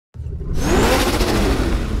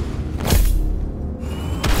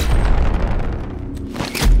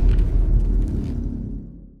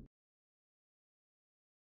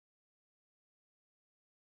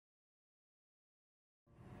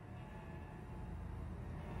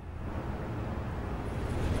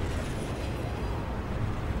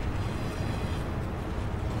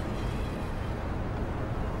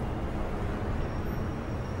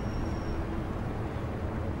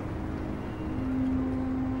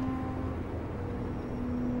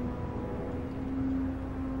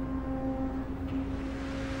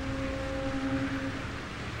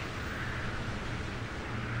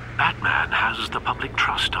loses the public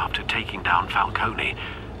trust after taking down Falcone.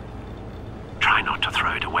 Try not to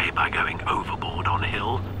throw it away by going overboard on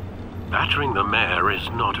Hill. Battering the mayor is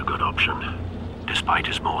not a good option, despite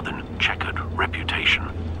his more than checkered reputation.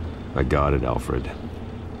 I got it, Alfred.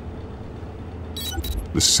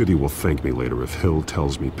 The city will thank me later if Hill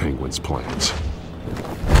tells me Penguin's plans.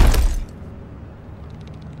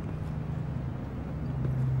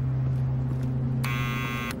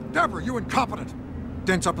 Deborah, you incompetent!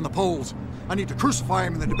 Dent's up in the polls. I need to crucify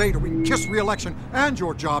him in the debate or we can kiss re-election and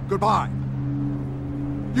your job goodbye.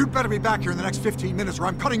 You'd better be back here in the next 15 minutes or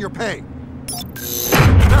I'm cutting your pay.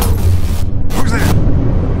 Deborah! Who's there?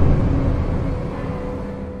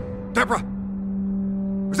 Deborah!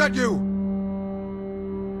 Was that you?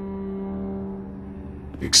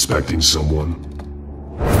 Expecting someone?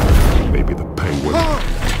 Maybe the Penguin?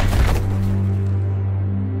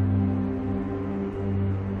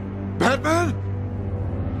 Batman?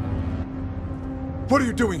 What are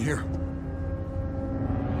you doing here?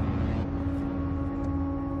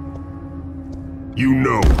 You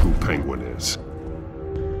know who Penguin is.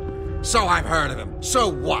 So I've heard of him. So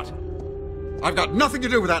what? I've got nothing to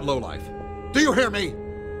do with that lowlife. Do you hear me?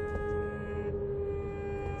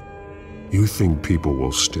 You think people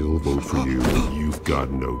will still vote for you when you've got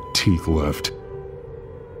no teeth left?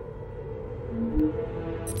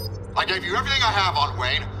 I gave you everything I have on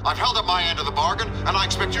Wayne. I've held up my end of the bargain, and I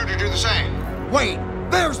expect you to do the same. Wayne,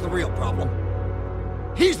 there's the real problem.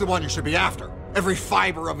 He's the one you should be after. Every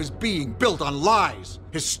fiber of his being built on lies,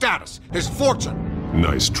 his status, his fortune.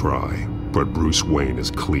 Nice try, but Bruce Wayne is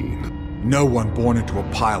clean. No one born into a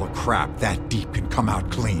pile of crap that deep can come out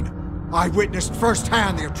clean. I witnessed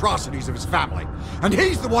firsthand the atrocities of his family, and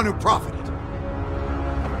he's the one who profited.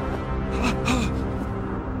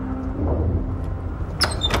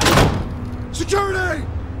 Security!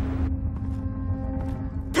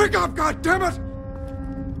 Pick up, goddammit!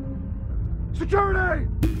 Security!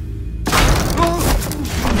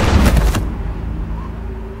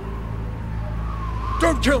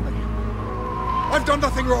 Don't kill me! I've done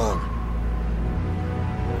nothing wrong!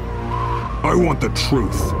 I want the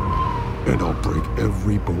truth, and I'll break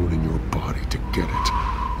every bone in your body to get it.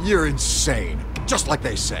 You're insane. Just like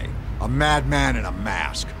they say. A madman in a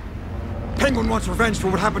mask. Penguin wants revenge for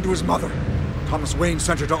what happened to his mother. Thomas Wayne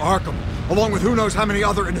sent her to Arkham, along with who knows how many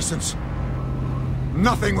other innocents.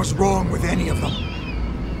 Nothing was wrong with any of them.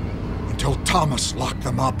 Until Thomas locked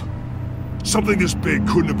them up. Something this big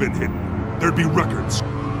couldn't have been hidden. There'd be records.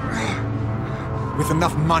 With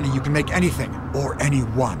enough money, you can make anything, or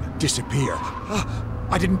anyone, disappear.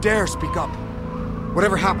 I didn't dare speak up.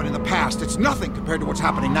 Whatever happened in the past, it's nothing compared to what's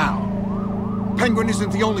happening now. Penguin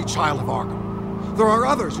isn't the only child of Arkham. There are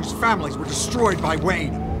others whose families were destroyed by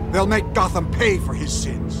Wayne. They'll make Gotham pay for his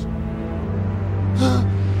sins.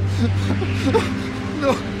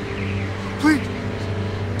 No. Please.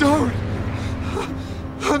 Don't.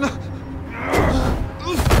 No.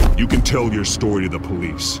 You can tell your story to the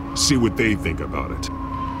police. See what they think about it.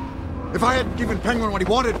 If I hadn't given Penguin what he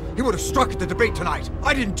wanted, he would have struck at the debate tonight.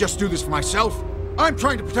 I didn't just do this for myself. I'm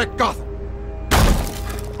trying to protect Gotham.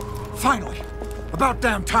 Finally. About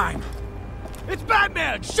damn time. It's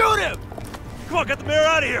Batman! Shoot him! Come on, get the mayor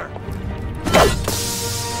out of here!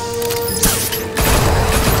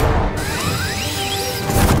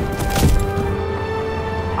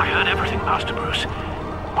 I heard everything, Master Bruce.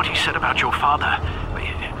 What he said about your father,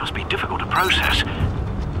 it must be difficult to process.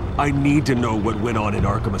 I need to know what went on in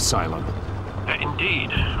Arkham Asylum.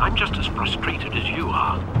 Indeed. I'm just as frustrated as you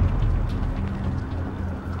are.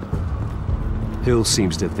 Hill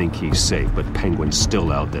seems to think he's safe, but Penguin's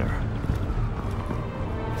still out there.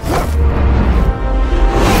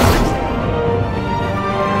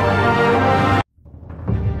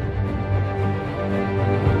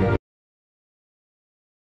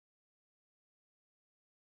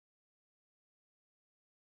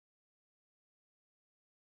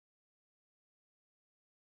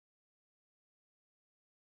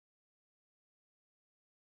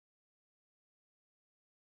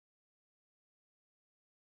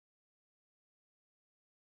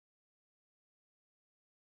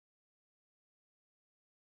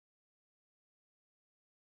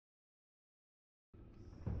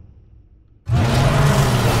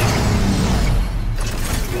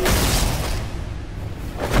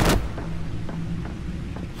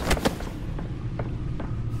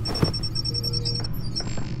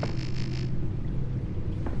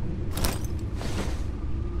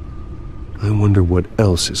 I wonder what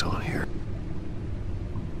else is on here.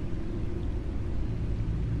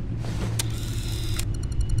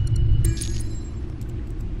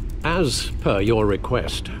 As per your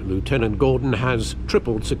request, Lieutenant Gordon has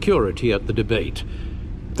tripled security at the debate.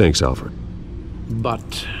 Thanks, Alfred.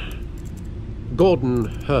 But Gordon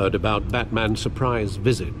heard about Batman's surprise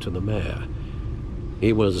visit to the mayor.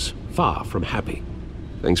 He was far from happy.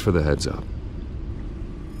 Thanks for the heads up.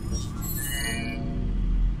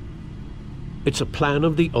 It's a plan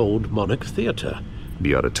of the old Monarch Theater.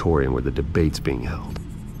 The auditorium where the debate's being held.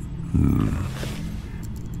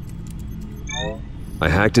 I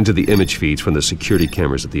hacked into the image feeds from the security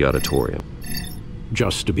cameras at the auditorium.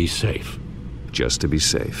 Just to be safe. Just to be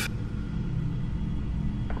safe.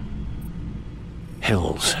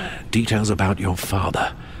 Hills, details about your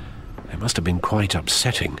father. They must have been quite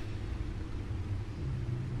upsetting.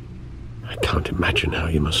 I can't imagine how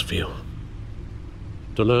you must feel.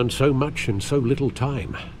 To learn so much in so little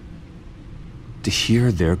time. To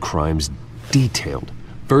hear their crimes detailed,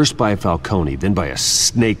 first by Falcone, then by a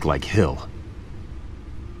snake like Hill.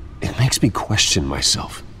 It makes me question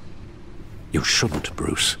myself. You shouldn't,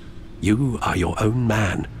 Bruce. You are your own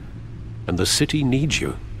man. And the city needs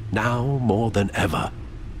you, now more than ever.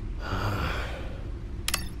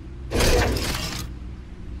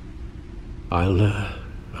 I'll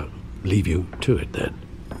leave you to it then.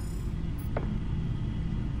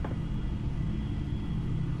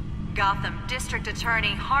 Gotham District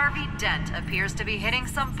Attorney Harvey Dent appears to be hitting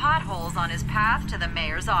some potholes on his path to the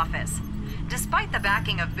mayor's office. Despite the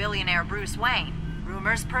backing of billionaire Bruce Wayne,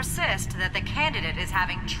 rumors persist that the candidate is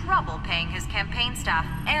having trouble paying his campaign staff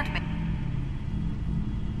and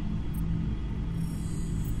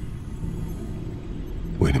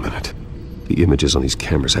Wait a minute. The images on these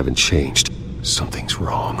cameras haven't changed. Something's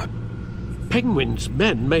wrong. Penguin's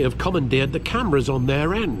men may have commandeered the cameras on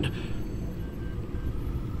their end.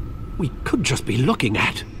 We could just be looking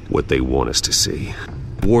at What they want us to see.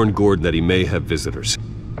 Warn Gordon that he may have visitors.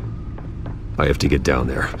 I have to get down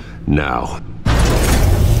there. Now.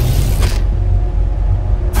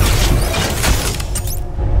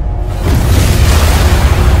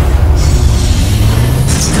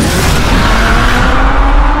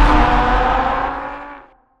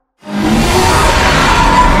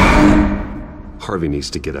 Harvey needs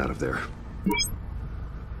to get out of there.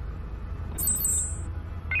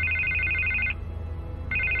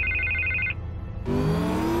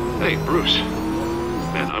 Hey, Bruce.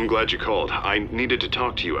 Man, I'm glad you called. I needed to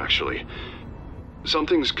talk to you, actually.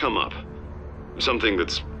 Something's come up. Something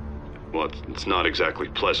that's... well, it's not exactly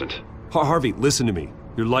pleasant. Harvey, listen to me.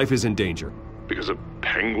 Your life is in danger. Because of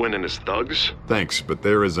Penguin and his thugs? Thanks, but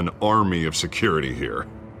there is an army of security here.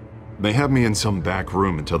 They have me in some back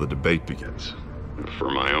room until the debate begins.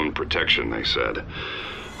 For my own protection, they said. A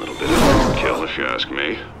little bit of overkill, if you ask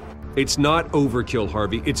me. It's not overkill,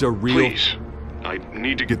 Harvey. It's a real... Please. I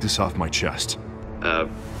need to Get this off my chest.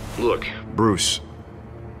 Look. Bruce,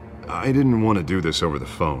 I didn't want to do this over the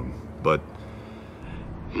phone, but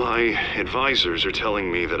My advisors are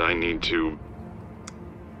telling me that I need to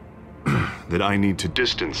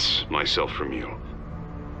distance myself from you.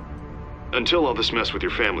 Until all this mess with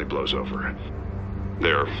your family blows over.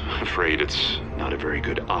 They're afraid it's not a very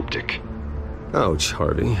good optic. Ouch,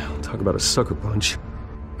 Harvey. Talk about a sucker punch.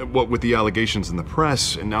 what with the allegations in the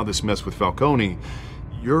press and now this mess with Falcone,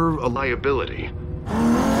 you're a Liability.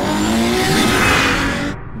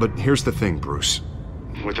 But here's the thing, Bruce.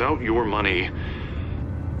 Without your money,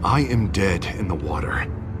 I am dead in the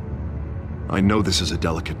water. I know this is a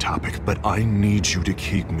delicate topic, but I need you to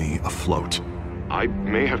keep me afloat. I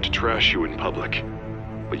may have to trash you in public.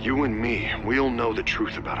 But you and me, we'll know the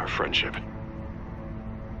truth about our friendship.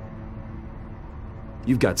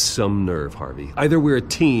 You've got some nerve, Harvey. Either we're a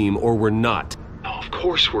team or we're not. Oh, of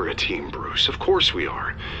course we're a team, Bruce. Of course we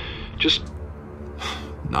are. Just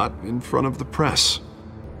Not in front of the press.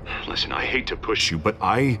 listen, I hate to push you, But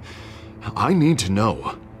I need to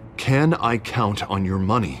know. Can I count on your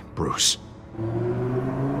money, Bruce?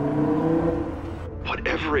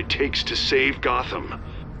 whatever it takes to save Gotham.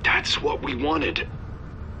 That's what we wanted.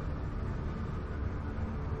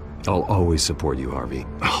 I'll always support you, Harvey.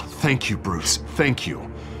 Oh, thank you, Bruce. Thank you.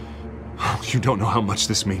 You don't know how much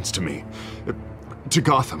this means to me. To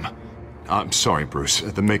Gotham. I'm sorry, Bruce.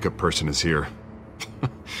 The makeup person is here.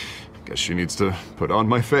 Guess she needs to put on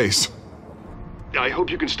my face. I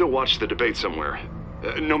hope you can still watch the debate somewhere.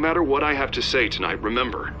 No matter what I have to say tonight,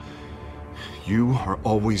 remember. You are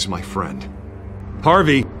always my friend.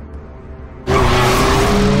 Harvey!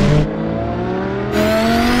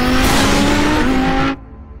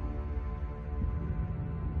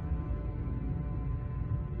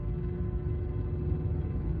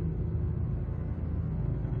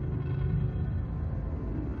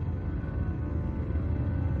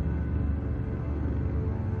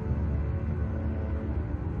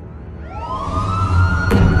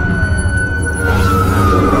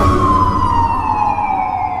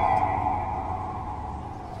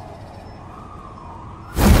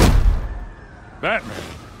 Batman?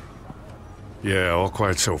 Yeah, all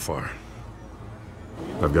quiet so far.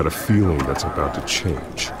 I've got a feeling that's about to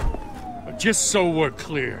change. Just so we're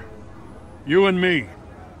clear, you and me,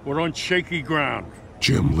 we're on shaky ground.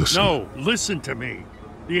 Jim, listen. No, listen to me.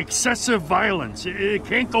 The excessive violence, it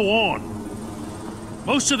can't go on.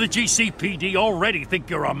 Most of the GCPD already think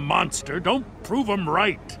you're a monster. Don't prove them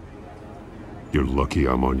right. You're lucky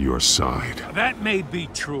I'm on your side. That may be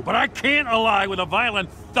true, but I can't ally with a violent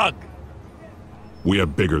thug. We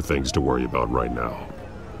have bigger things to worry about right now.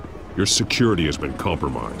 Your security has been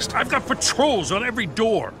compromised. I've got patrols on every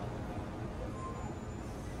door.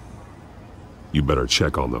 You better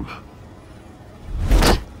check on them.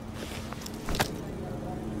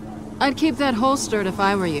 I'd keep that holstered if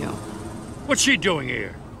I were you. What's she doing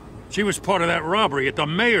here? She was part of that robbery at the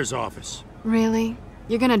mayor's office. Really?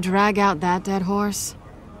 You're gonna drag out that dead horse?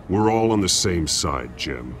 We're all on the same side,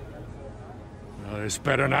 Jim. This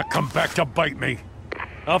better not come back to bite me.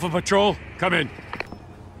 Alpha Patrol, come in.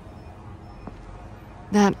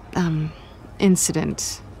 That,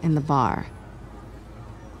 incident in the bar.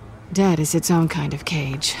 Dead is its own kind of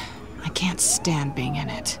cage. I can't stand being in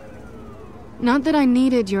it. Not that I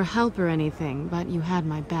needed your help or anything, but you had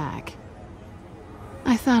my back.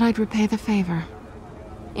 I thought I'd repay the favor.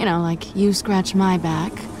 You know, like you scratch my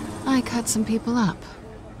back, I cut some people up.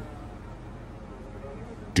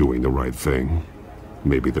 Doing the right thing.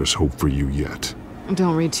 Maybe there's hope for you yet.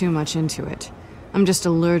 Don't read too much into it. I'm just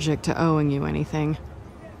allergic to owing you anything.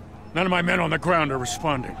 None of my men on the ground are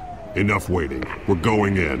responding. Enough waiting. We're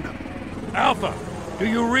going in. Alpha, do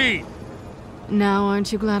you read? Now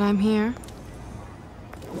aren't you glad I'm here?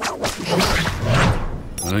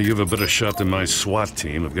 You have a better shot than my SWAT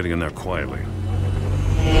team of getting in there quietly.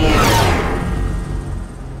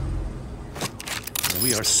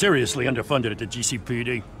 We are seriously underfunded at the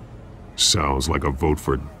GCPD. Sounds like a vote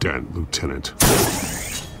for Dent, Lieutenant.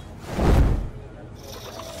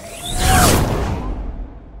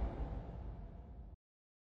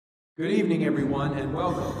 Good evening, everyone, and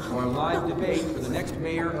welcome to our live debate for the next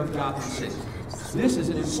mayor of Gotham City. This is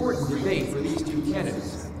an important debate for these two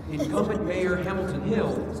candidates, incumbent Mayor Hamilton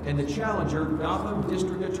Hill and the challenger Gotham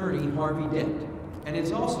District Attorney Harvey Dent. And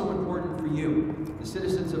it's also important for you, the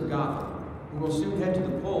citizens of Gotham, who will soon head to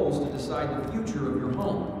the polls to decide the future of your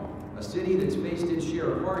home, a city that's faced its share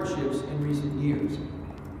of hardships in recent years.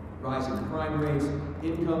 Rising crime rates,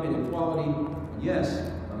 income inequality, and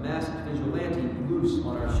yes, a masked vigilante loose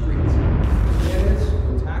on our streets. The candidates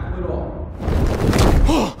will tackle it all.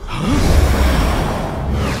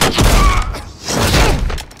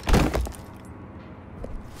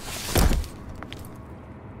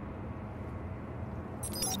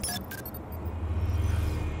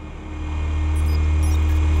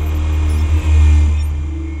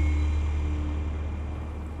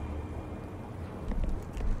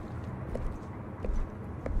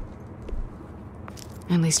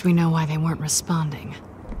 At least we know why they weren't responding.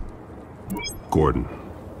 Gordon,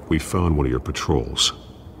 we found one of your patrols.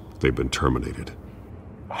 They've been terminated.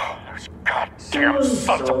 Goddamn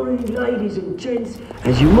Sorry, ladies and gents.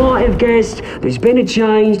 As you might have guessed, there's been a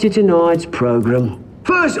change to tonight's program.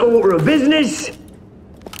 First order of business,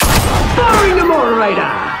 firing the moderator!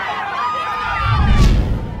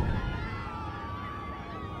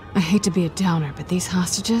 I hate to be a downer, but these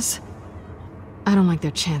hostages, I don't like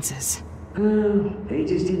their chances. He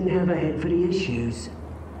just didn't have a head for the issues.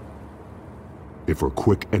 If we're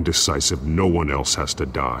quick and decisive, no one else has to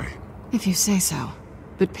die. If you say so.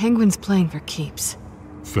 But Penguin's playing for keeps.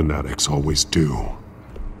 Fanatics always do.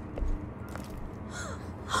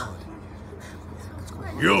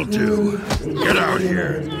 You'll do. Get out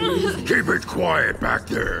here. Keep it quiet back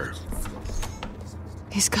there.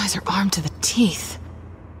 These guys are armed to the teeth.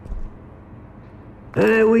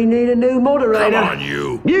 We need a new moderator. Come on,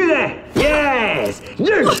 you. You there! Yes!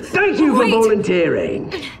 You! Thank you for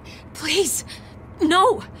volunteering. Please,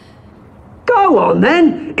 no. Go on,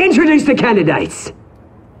 then. Introduce the candidates.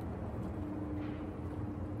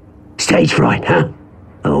 Stage fright, huh?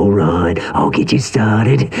 All right, I'll get you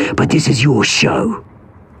started, but this is your show.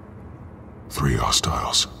 3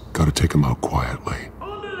 hostiles. Gotta take them out quietly.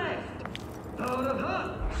 On the left, out of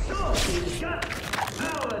hunt, soft in gut,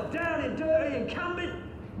 power down and dirty incumbent,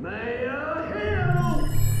 Mayor Hill.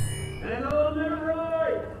 And on the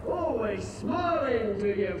right, always smiling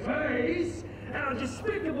to your face, our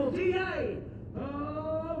despicable DA,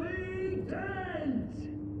 Harvey Dent.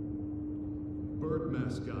 Bird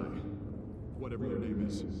mask guy. Whatever your name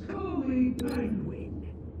is. Call me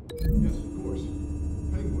Penguin. Yes, of course.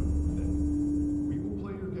 Penguin, then. We will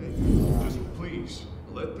play your game. Just please,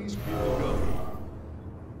 let these people go.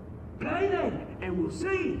 Play then, and we'll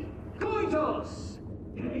see Coin toss!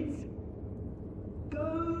 Heads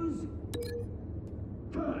goes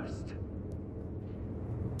first.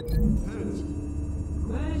 Heads.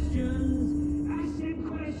 Questions? Ask him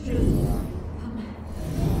questions.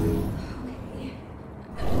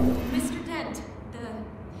 Mr. Dent,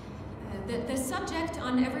 the subject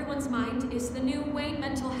on everyone's mind is the new Wayne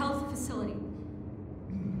Mental Health Facility.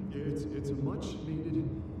 It's a much-needed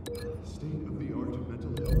state-of-the-art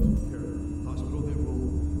mental health care hospital that will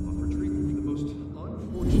offer treatment for the most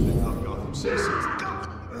unfortunate of Gotham citizens.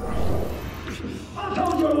 I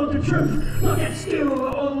told you I want the truth, not that steal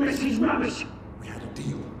all Missy's rubbish. We had a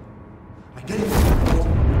deal. I gave you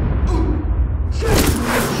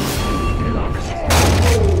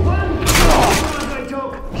I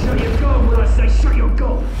talk, shut your gun when I say shut your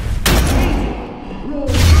gun. Roll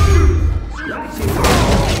through, scratching,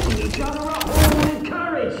 picking each other up, all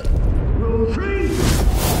encouraged. Rule 3,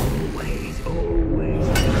 always.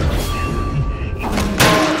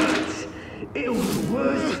 It'll be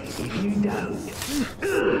worse if you don't.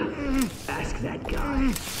 Ask that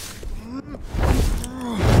guy.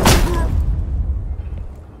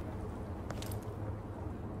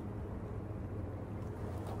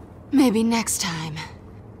 Maybe next time.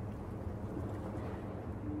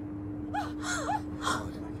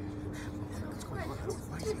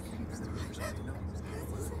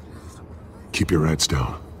 Keep your heads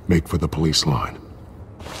down. Make for the police line.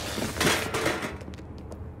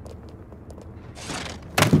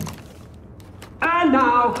 And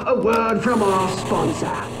now, a word from our sponsor.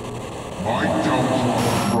 My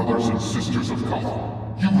Telltale brothers and sisters of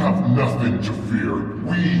Gotham, you have nothing to fear.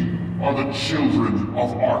 We are the children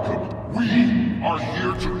of Arkham. We are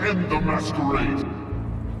here to end the masquerade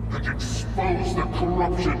and expose the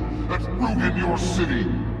corruption that ruined your city.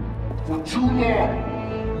 For too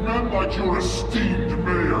long, men like your esteemed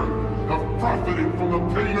mayor have profited from the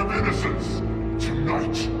pain of innocence.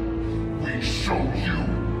 Tonight, we show you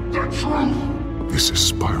the truth. This is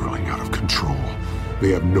spiraling out of control. They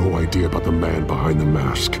have no idea about the man behind the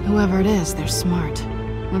mask. Whoever it is, they're smart.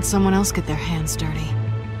 Let someone else get their hands dirty.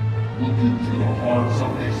 Look into the hearts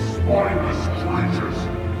of these spineless creatures,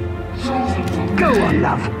 chosen to Go lead. on,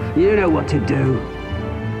 love. You know what to do.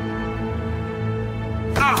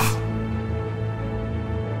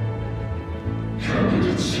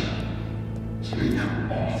 Candidates, take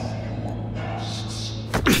off your masks.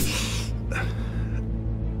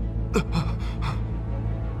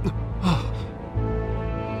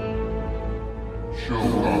 Show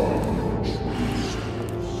Gotham your true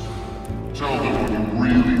selves. Tell them what you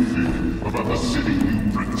really think about the city you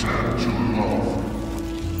pretend to love.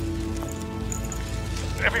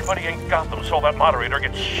 Everybody in Gotham saw that moderator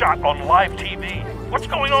get shot on live TV. What's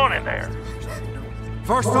going on in there?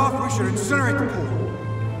 First off, we should incinerate the pool.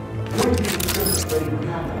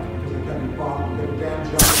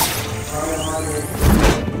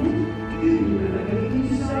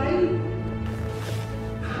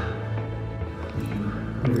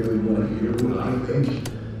 You really want to hear what I think?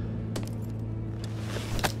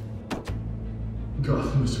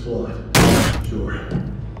 Gotham is flawed. Sure.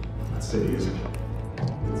 I'd say it isn't.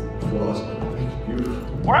 Its flaws make it beautiful.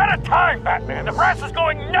 We're out of time, Batman. The brass is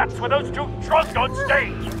going nuts with those two drunks on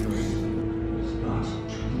stage.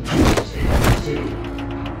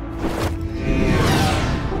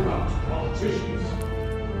 Corrupt politicians.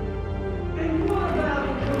 And what about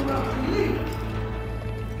the corrupt elite?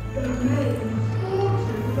 The men whose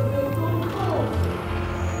fortunes are built on coal.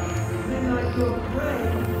 Men like your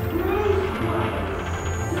friend, Bruce Wayne.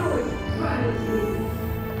 No gratitude.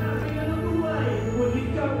 Nothing another way than what you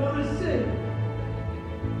don't want to see.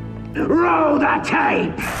 Roll the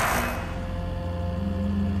tape!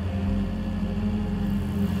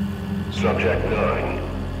 Subject 9.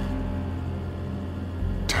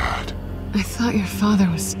 Dad. I thought your father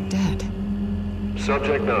was dead.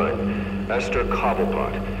 Subject 9. Esther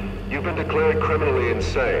Cobblepot. You've been declared criminally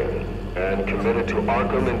insane and committed to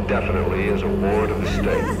Arkham indefinitely as a ward of the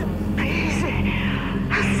state. Please,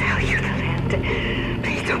 I'll sell you the land.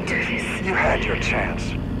 Please don't do this. You had your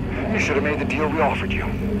chance. You should have made the deal we offered you.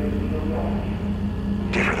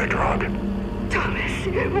 Give her the drug. Thomas,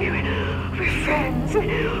 we're friends.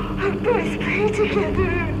 Our boys play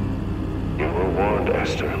together. You were warned,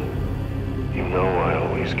 Esther. You know I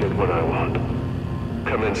always get what I want.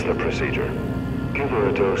 Commence the procedure. Give her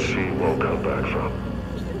a dose she won't come back from.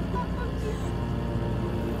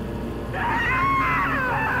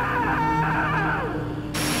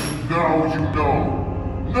 Now you know.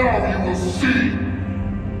 Now you will see.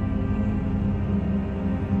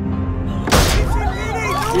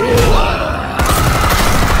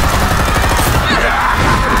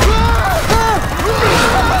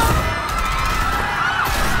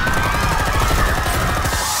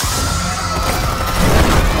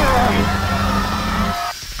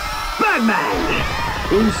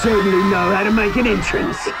 certainly know how to make an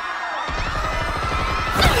entrance.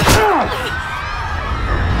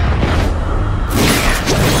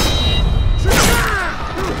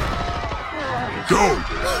 Go!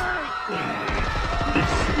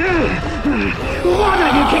 Why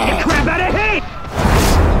don't you kick the crap out of him?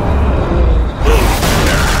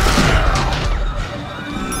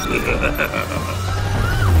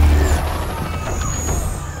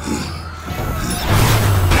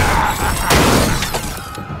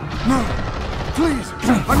 No! Please! I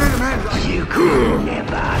made amends! You could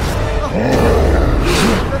never.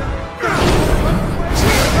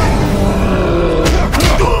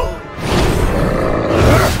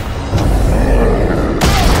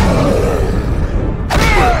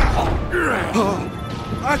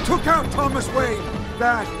 I took out Thomas Wayne.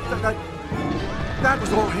 That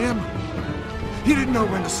was all him. He didn't know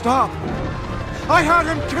when to stop. I had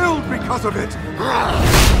him killed because of it.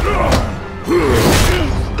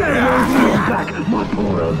 Get back, my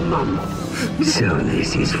poor old mum. So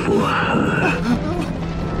this is for her.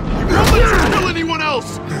 Don't let you kill anyone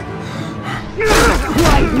else! Wait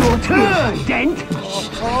your turn, Dent!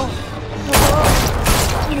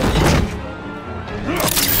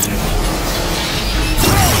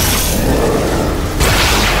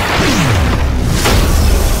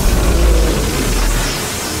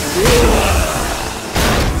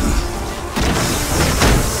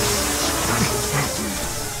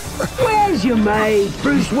 Where's your mate,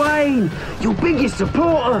 Bruce Wayne? Your biggest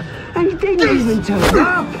supporter, and he didn't even turn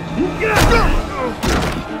up!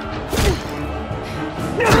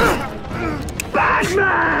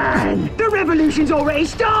 Batman! The revolution's already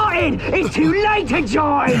started! It's too late to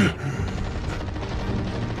join!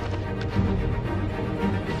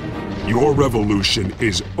 Your revolution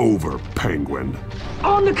is over, Penguin.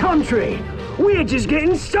 On the contrary, we're just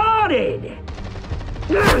getting started!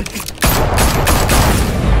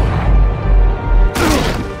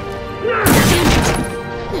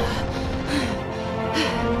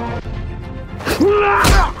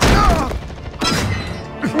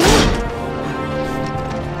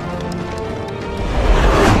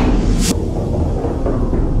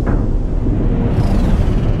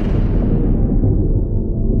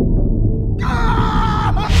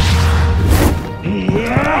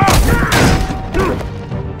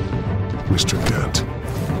 Mr. Dent.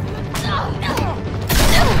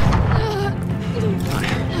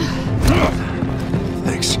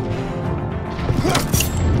 Thanks.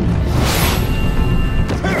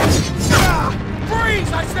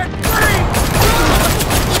 Freeze! I said freeze!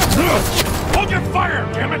 Hold your fire,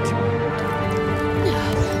 damn it!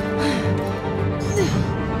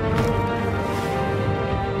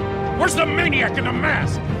 Where's the maniac in the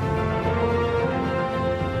mask?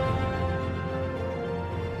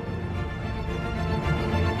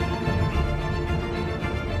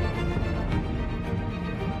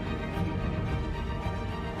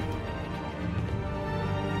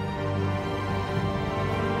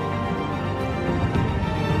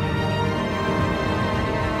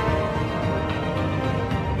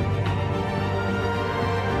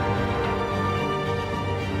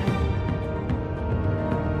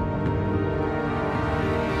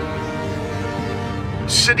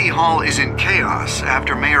 City Hall is in chaos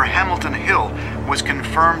after Mayor Hamilton Hill was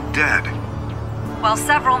confirmed dead. While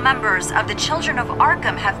several members of the Children of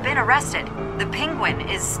Arkham have been arrested, the Penguin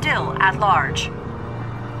is still at large.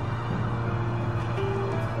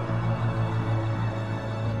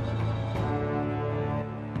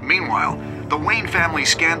 Meanwhile, the Wayne family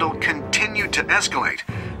scandal continued to escalate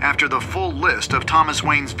after the full list of Thomas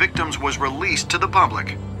Wayne's victims was released to the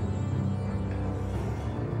public.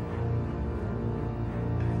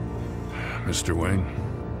 Mr. Wayne?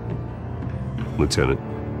 Lieutenant.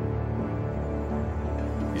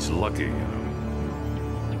 He's lucky, you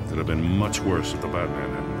know. Could have been much worse if the Batman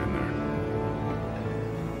hadn't been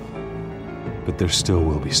there. But there still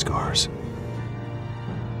will be scars.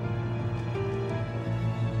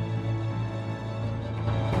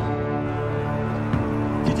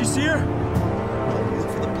 Did you see her? Look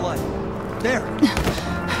for the blood. There.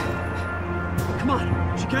 Come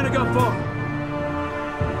on. She can't have gone far.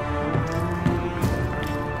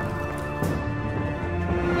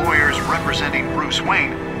 Lawyers representing Bruce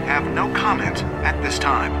Wayne have no comment at this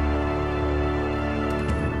time.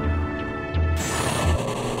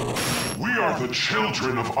 We are the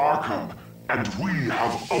children of Arkham, and we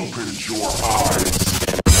have opened your eyes.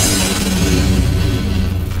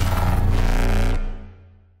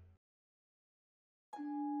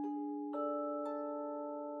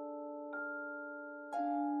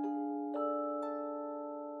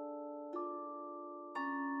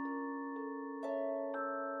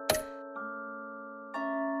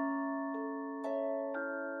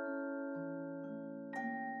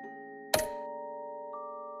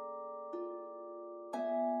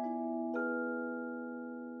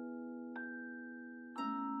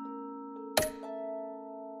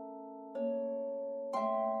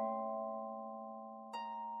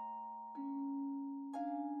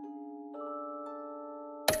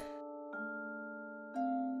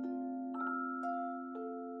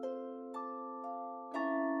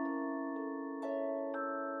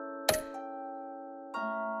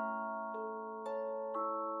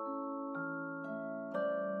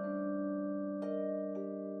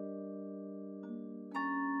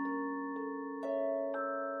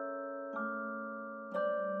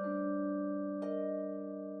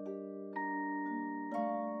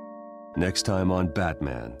 Next time on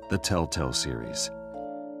Batman, the Telltale series.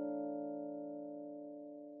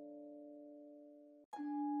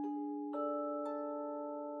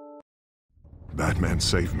 Batman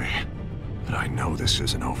saved me, but I know this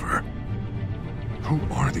isn't over. Who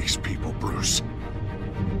are these people, Bruce?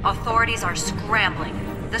 Authorities are scrambling.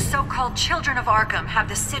 The so-called Children of Arkham have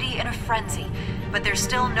the city in a frenzy, but there's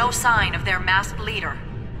still no sign of their masked leader.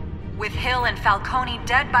 With Hill and Falcone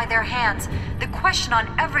dead by their hands, the question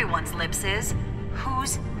on everyone's lips is,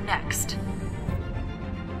 who's next?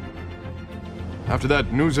 After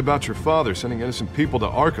that news about your father sending innocent people to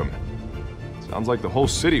Arkham, sounds like the whole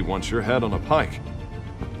city wants your head on a pike.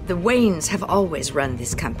 The Waynes have always run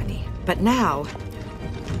this company, but now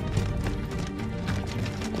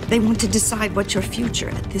they want to decide what your future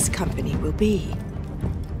at this company will be.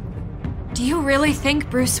 Do you really think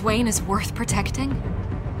Bruce Wayne is worth protecting?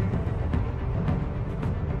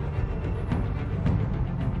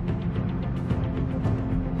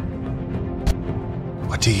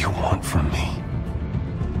 What do you want from me?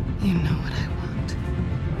 You know what I want.